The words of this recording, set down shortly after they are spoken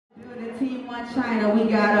Team One China, we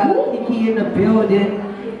got Kiki in the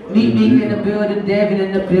building, Meek in the building, Devin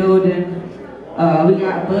in the building. We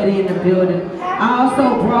got Buddy in the building. I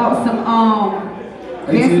also brought some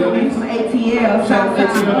guests from ATL,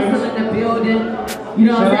 SouthsdeHustlas in the building. You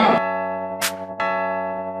know what I'm saying?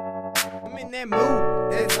 I'm in that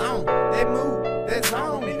mood, that's on. That mood, that's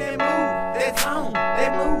on. I'm in that mood, that's on.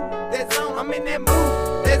 That mood, that's on. I'm in that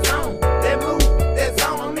mood, that's on. That mood, that's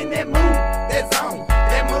on. I'm in that mood, that's on.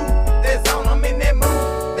 That mood, that's on. I'm in that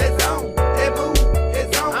mood, that's on. That mood,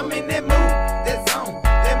 that's on. I'm in that mood, that's on.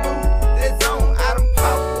 That mood, that's on. I done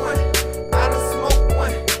popped one, I done smoked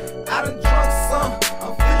one, I done drunk some.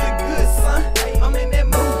 I'm feeling good, son. I'm in that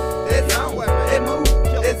mood, that's on. That mood,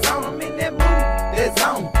 that's on. I'm in that mood, that's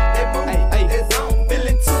on. That mood, that's on.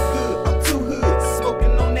 Feeling too good, I'm too hood.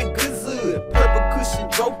 Smoking on that good hood. Purple cushion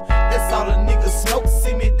dope, that's all a nigga smoke.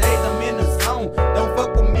 See me days, I'm in the zone. Don't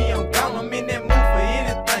fuck with me, I'm gone. I'm in that mood for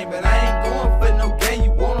anything, but I ain't going for no game.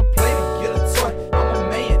 You wanna play to get a toy? I'm a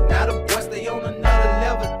man, not a boy. Stay on another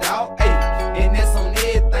level, dog. Ayy, and that's on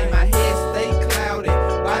everything. My head stay cloudy,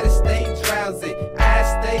 body stay drowsy, eyes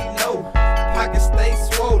stay low, pocket stay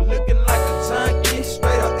swole, looking like a junkie,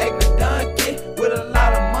 straight up acting a donkey with a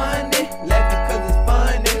lot of money, laughing 'cause it's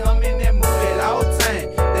funny. I'm in that mood at all time,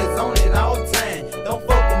 that's on it all time. Don't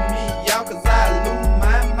fuck with me, y'all, 'cause I lose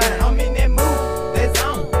my mind. I'm in that mood, that's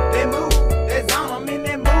on. That mood, that's on. I'm in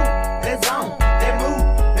that mood, that's on. That mood,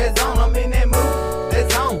 that's on. I'm in that mood,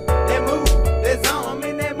 that's on. That mood, that's on. I'm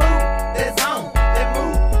in that mood, that's on. That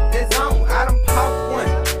mood, that's on. I done popped one,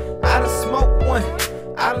 I done smoked one,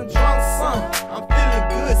 I done drunk some. I'm feeling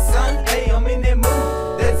good, son. Hey, I'm in that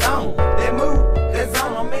mood, that's on. That mood, that's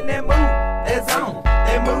on. I'm in that mood, that's on.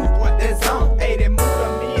 That mood, that's on. Hey, that mood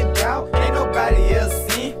I'm in, dog. Ain't nobody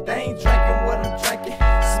else in. They ain't drinking what I'm drinking,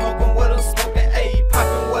 smoking what I'm smoking. Hey,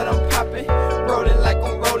 popping what I'm popping, rolling like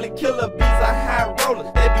I'm rolling. Killer bees are high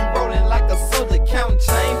roller. They be rolling like a soldier, counting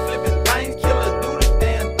chain, flipping things. Killer do the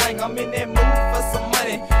damn thing. I'm in that mood for some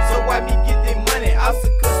money, so I be getting money. Also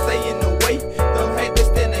could stay in the way. Don't hate this,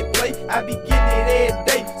 then they play. I be getting it every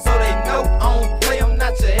day, so they know I don't play. I'm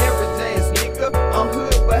not your average ass nigga. I'm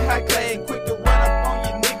hood but high class, quick to run up on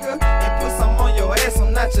you nigga and put some on your ass.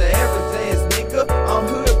 I'm not your average ass nigga. I'm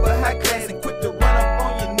hood but high class and quick to run up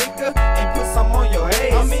on you nigga and put some on your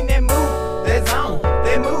ass. I'm in that mood, that's on.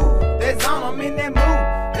 That mood, that's on. I'm in that mood,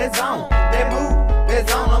 that's on. That mood,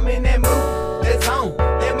 that's on. I'm in that mood, that's on.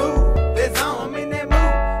 That mood, that's on. I'm in that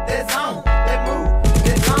mood, that's on. That mood,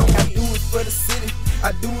 that's on. I do it for the city,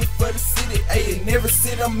 I do it for the city. Ayy, in every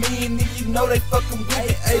city I'm in, and you know they fucking with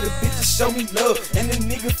me. Ayy, the bitches show me love, and the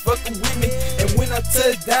niggas fucking with me. And when I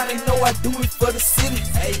touch down, they know I do it for the city.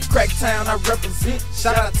 Ayy, Cracktown I represent.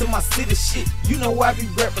 Shout out to my city shit. You know I be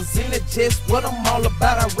representing just what I'm all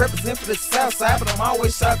about. I represent for the south side, but I'm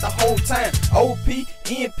always shot the whole time. OP,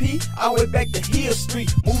 NP, all the way back to Hill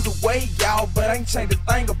Street. Moved away, y'all, but I ain't changed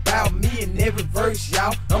a thing about me in every verse,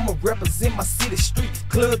 y'all. I'ma represent my city streets.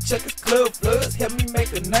 Club checkers, club floods, help me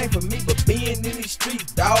make a name for me. But being in these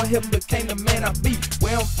streets, dawg, help me became the man I be.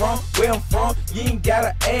 Where I'm from, you ain't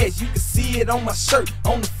gotta ask. You can see it on my shirt,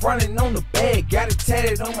 on the front and on the back. Got it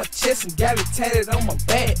tatted on my chest and got it tatted on my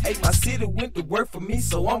back. Hey, my city went to work for me,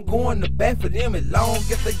 so I'm going to bat for them. As long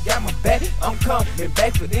as they got my back, I'm coming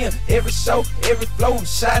back for them. Every show, every flow, I'm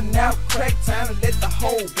shouting out Cracktown to let the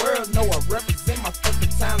whole world know I represent my fucking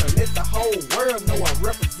town. To let the whole world know I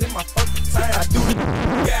represent my fucking town. I do it.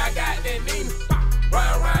 Yeah, I got that demon.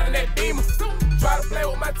 Run around in that demon. Try to play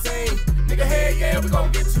with my team. Nigga, hell yeah, we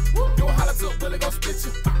gon' get you. You gon' holler to a bullet, gon' split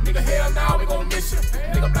you. Nigga, hell nah, we gon' miss you.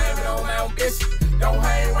 Nigga, blame it on my ambition. Don't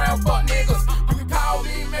hang around fuck niggas. You can call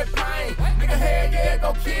me Mad Pain. Nigga, hell yeah,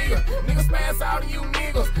 gon' kill you. Nigga, smash all of you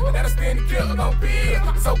niggas. That'll stand the killer gon' be.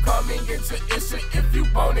 So come and get your issue if you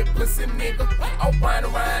want it, pussy nigga. I'm riding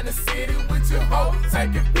around the city with your hoe,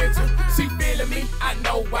 taking pictures. She feeling me, I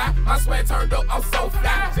know why. My sweat turned up, I'm so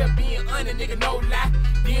fly. Just being honest, nigga, no lie.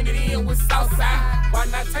 Then it in with Southside. Why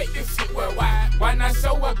not take this shit worldwide? Why not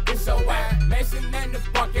show up and show wide? Mansion in the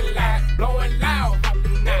parking lot, blowing loud,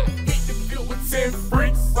 hopping out. Hit the field with 10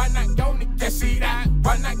 freaks. Why not go to cash it out?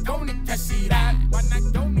 Why not go to cash it out? Why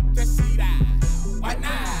not go to cash it out? Why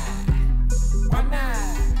not? Why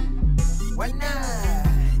not? Why not?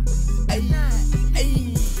 Ayy,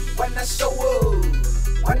 ayy, why not show up?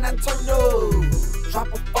 Why not turn up? Drop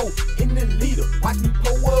a boat in the leader, watch me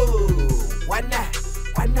pull up. Why not?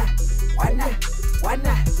 Why not? Why not? Why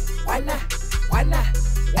not? Why not? Why not?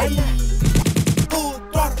 Ayy, full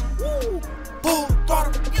throttle, full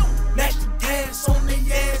throttle. Mash the gas on the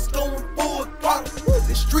ass, going full throttle.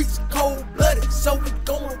 The streets cold blooded, so we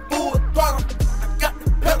going full throttle. I got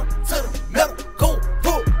the pedal to the metal, going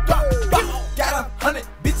full throttle.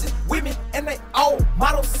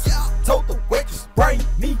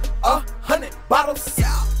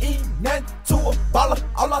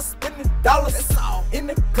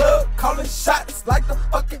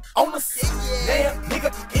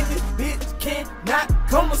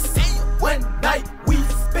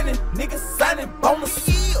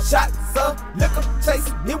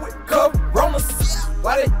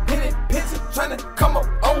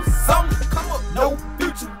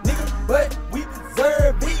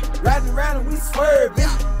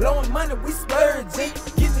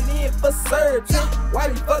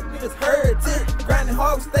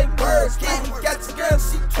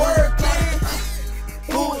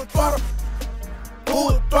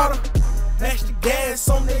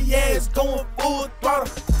 going full throttle.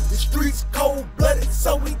 The streets cold-blooded,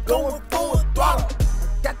 so we going full throttle.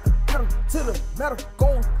 Got the pedal to the metal,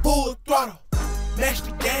 going full throttle. Mash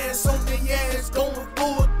the gas on the ass, going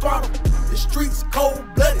full throttle. The streets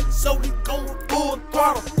cold-blooded, so we going full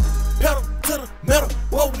throttle. Pedal to the metal,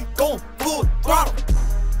 whoa, we going full throttle.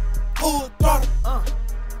 Full throttle,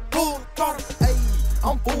 full throttle, ayy,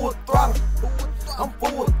 I'm full throttle. I'm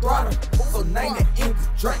full throttle, so name that in the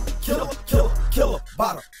drink. Killer, killer, killer,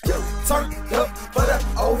 bottle. Turn up for the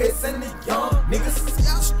old heads and the young niggas.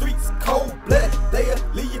 The streets cold-blooded,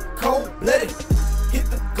 they'll leave you cold-blooded. Hit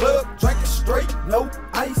the club, drinking straight, no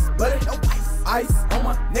ice, buddy. No ice on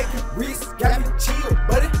my neck and wrist, got me chill,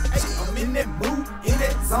 buddy. I'm in that mood, in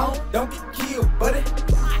that zone, don't get killed, buddy.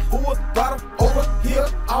 Full throttle over here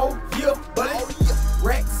all year, buddy.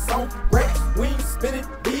 Racks on racks, we ain't spending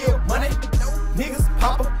bill money. Niggas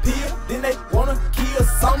pop a pill, then they wanna kill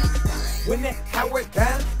something. When that highway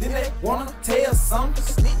down, then they wanna tell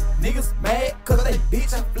something. Niggas mad cause they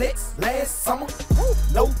bitch and flex last summer.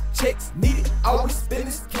 No checks needed, all we spend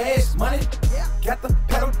is cash money. Got the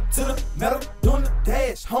pedal to the metal, doing the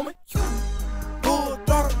dash, homie. Full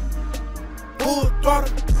throttle,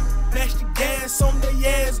 mash the gas on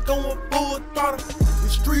their ass, going